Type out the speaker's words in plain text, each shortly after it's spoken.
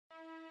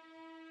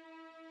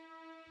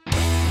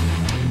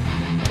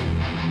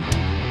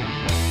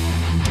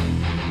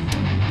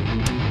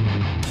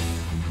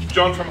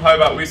John from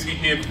Hobart Whisky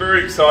here,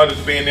 very excited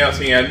to be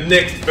announcing our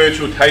next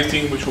virtual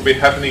tasting, which will be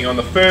happening on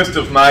the 1st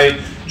of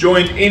May,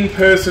 joined in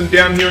person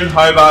down here in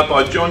Hobart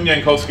by John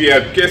Jankowski,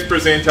 our guest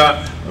presenter.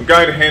 I'm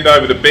going to hand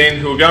over to Ben,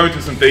 who will go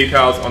into some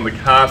details on the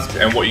cask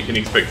and what you can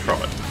expect from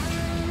it.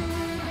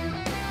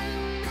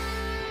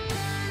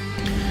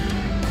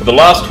 For the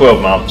last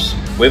 12 months,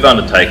 we've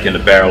undertaken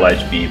a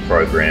barrel-aged beer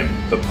program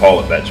for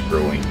pilot batch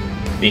brewing.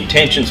 The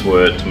intentions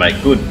were to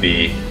make good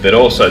beer, but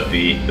also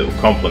beer that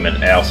will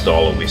complement our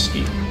style of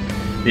whisky.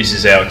 This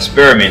is our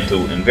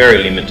experimental and very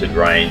limited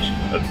range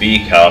of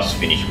beer cask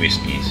finished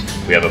whiskies.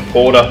 We have a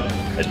porter,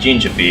 a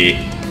ginger beer,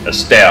 a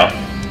stout,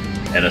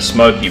 and a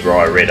smoky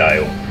rye red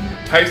ale.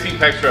 Tasting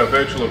packs for our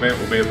virtual event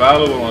will be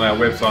available on our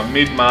website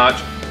mid-March,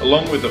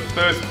 along with the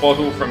first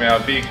bottle from our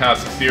beer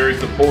cask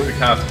series, the Porter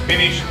Cask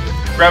Finish.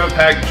 Grab a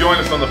pack, join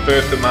us on the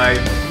 1st of May.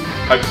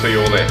 Hope to see you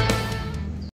all there.